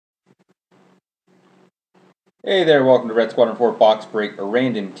Hey there, welcome to Redsquadron4 Box Break, a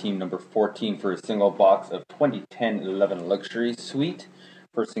random team number 14 for a single box of 2010-11 Luxury Suite.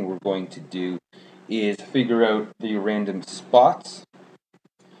 First thing we're going to do is figure out the random spots.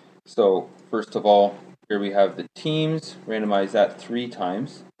 So, first of all, here we have the teams. Randomize that 3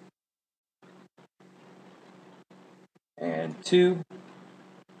 times. And 2.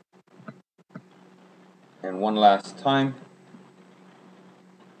 And 1 last time.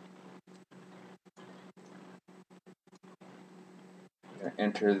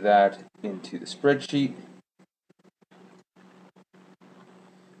 Enter that into the spreadsheet.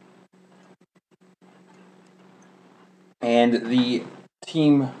 And the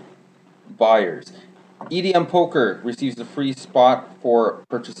team buyers. EDM Poker receives a free spot for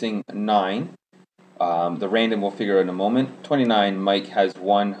purchasing 9. The random we'll figure out in a moment. 29, Mike has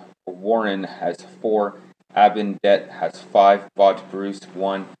 1. Warren has 4. Abindet has 5. Bod Bruce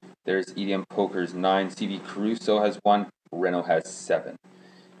 1. There's EDM Poker's 9. CV Caruso has 1. Renault has 7.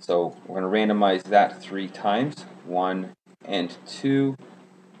 So we're going to randomize that 3 times. 1 and 2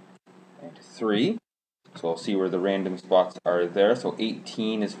 and 3. So we'll see where the random spots are there. So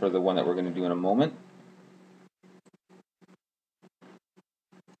 18 is for the one that we're going to do in a moment.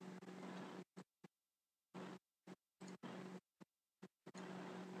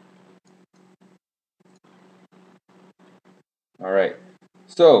 All right.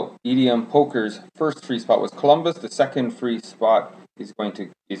 So EDM Poker's first free spot was Columbus. The second free spot is going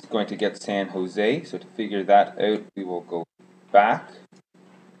to get San Jose. So to figure that out, we will go back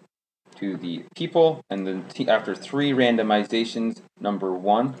to the people, and then after 3 randomizations, number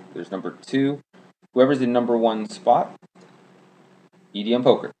 1, there's number 2. Whoever's in number 1 spot, EDM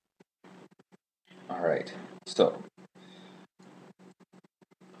Poker. All right. So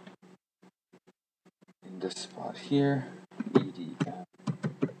in this spot here, EDM.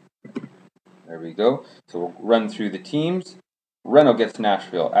 There we go. So we'll run through the teams. Renault gets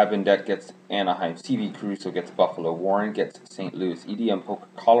Nashville. Abindet gets Anaheim. CV Caruso gets Buffalo. Warren gets St. Louis. EDM Poker,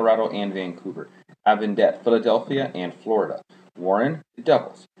 Colorado and Vancouver. Abindet, Philadelphia and Florida. Warren, the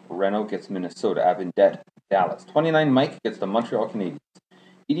Devils. Renault gets Minnesota. Abindet, Dallas. 29, Mike gets the Montreal Canadiens.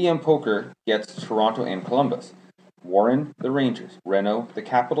 EDM Poker gets Toronto and Columbus. Warren, the Rangers. Renault, the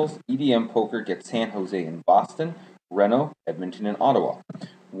Capitals. EDM Poker gets San Jose and Boston. Renault, Edmonton and Ottawa.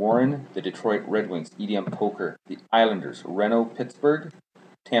 Warren, the Detroit Red Wings. EDM Poker, the Islanders. Renault, Pittsburgh.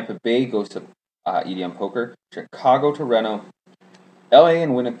 Tampa Bay goes to EDM Poker. Chicago to Renault. LA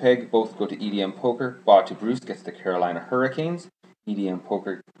and Winnipeg both go to EDM Poker. Bod to Bruce gets the Carolina Hurricanes. EDM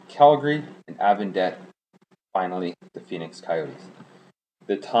Poker, Calgary. And Abindet, finally, the Phoenix Coyotes.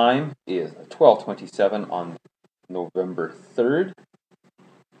 The time is 12:27 on November 3rd.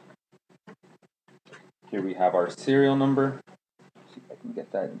 Here we have our serial number. See if I can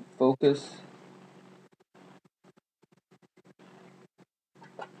get that in focus.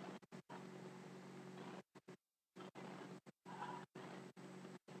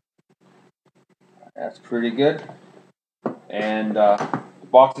 That's pretty good. And the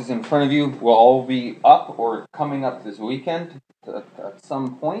boxes in front of you will all be up or coming up this weekend at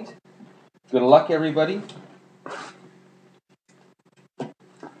some point. Good luck, everybody.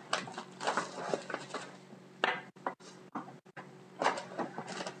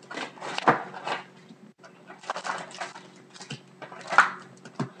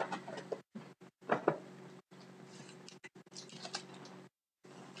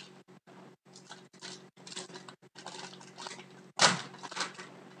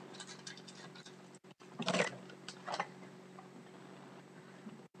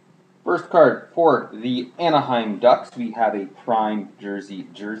 First card for the Anaheim Ducks, we have a prime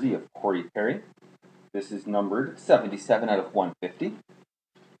jersey of Corey Perry. This is numbered 77 out of 150.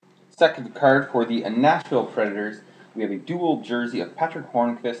 Second card for the Nashville Predators, we have a dual jersey of Patrick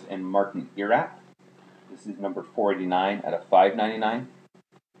Hornqvist and Martin Irat. This is number 489 out of 599.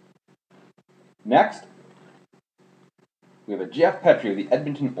 Next, we have a Jeff Petrie of the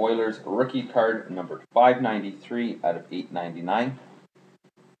Edmonton Oilers rookie card, number 593 out of 899.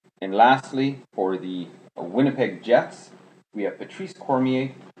 And lastly, for the Winnipeg Jets, we have Patrice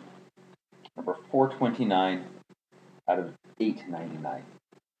Cormier, number 429 out of 899.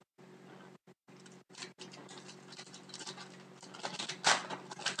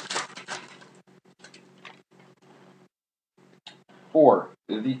 For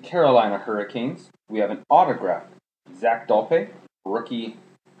the Carolina Hurricanes, we have an autograph, Zach Dolpe, rookie,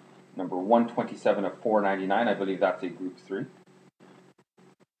 number 127 of 499. I believe that's a Group 3.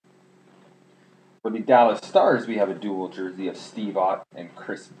 For the Dallas Stars, we have a dual jersey of Steve Ott and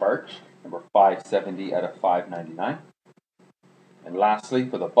Chris Barch, number 570 out of 599. And lastly,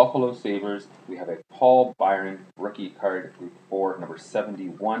 for the Buffalo Sabres, we have a Paul Byron rookie card, Group 4, number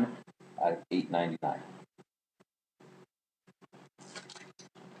 71 out of 899.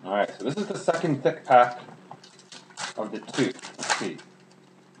 Alright, so this is the second thick pack of the two. Let's see.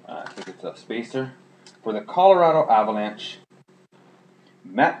 I think it's a spacer. For the Colorado Avalanche,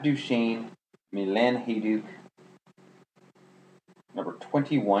 Matt Duchene, Milan Hajduk, number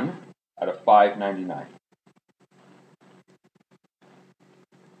 21 out of 599.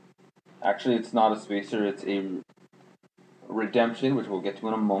 Actually, it's not a spacer, it's a redemption, which we'll get to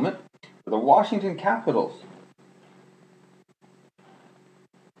in a moment. For the Washington Capitals,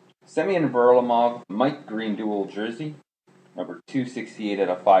 Semyon Varlamov, Mike Green dual jersey, number 268 out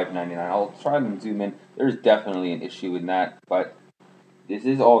of 599. I'll try and zoom in. There's definitely an issue in that, but this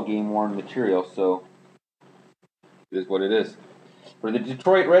is all game-worn material, so it is what it is. For the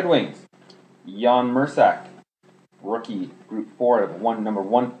Detroit Red Wings, Jan Mersak, rookie, Group 4 out of number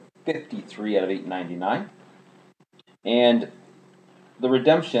 153 out of 899. And the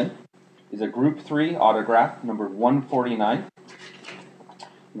redemption is a Group 3 autograph, number 149,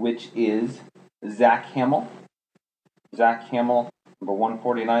 which is Zach Hamill. Zach Hamill, number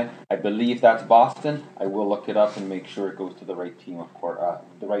 149. I believe that's Boston. I will look it up and make sure it goes to the right team, of course,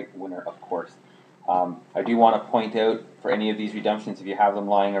 the right winner, of course. I do want to point out for any of these redemptions, if you have them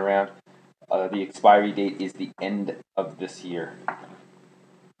lying around, the expiry date is the end of this year.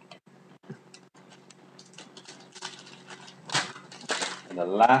 And the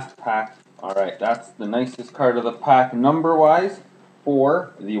last pack, alright, that's the nicest card of the pack number-wise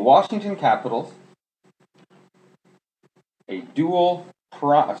for the Washington Capitals. A dual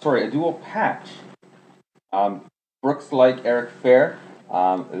patch. Brooks like Eric Fair,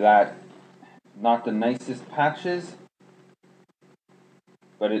 that not the nicest patches,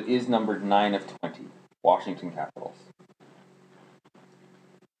 but it is numbered 9 of 20, Washington Capitals.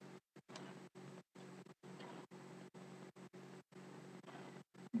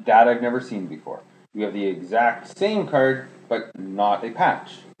 That I've never seen before. You have the exact same card, but not a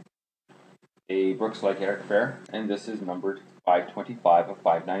patch. A Brooks like Eric Fair, and this is numbered 525 of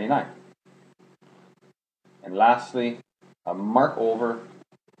 599. And lastly, a Mark Over,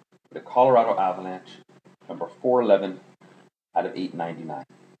 the Colorado Avalanche, number 411 out of 899.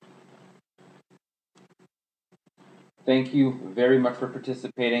 Thank you very much for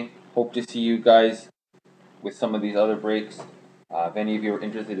participating. Hope to see you guys with some of these other breaks. If any of you are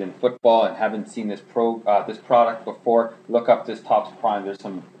interested in football and haven't seen this product before, look up this Topps Prime. There's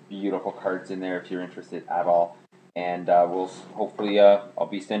some beautiful cards in there if you're interested at all. And we'll hopefully I'll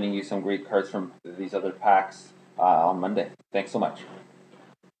be sending you some great cards from these other packs on Monday. Thanks so much.